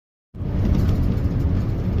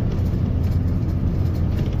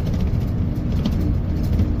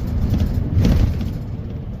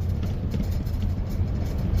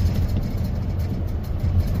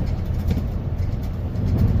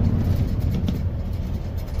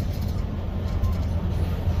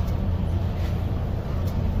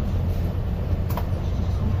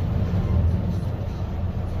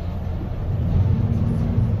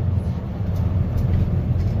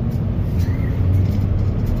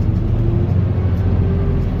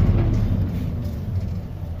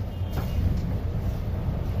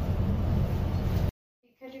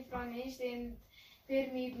Freunde stehen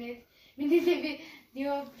fermi mit dice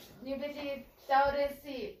io perché saure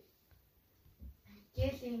sì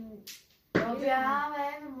che si Ya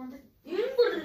ben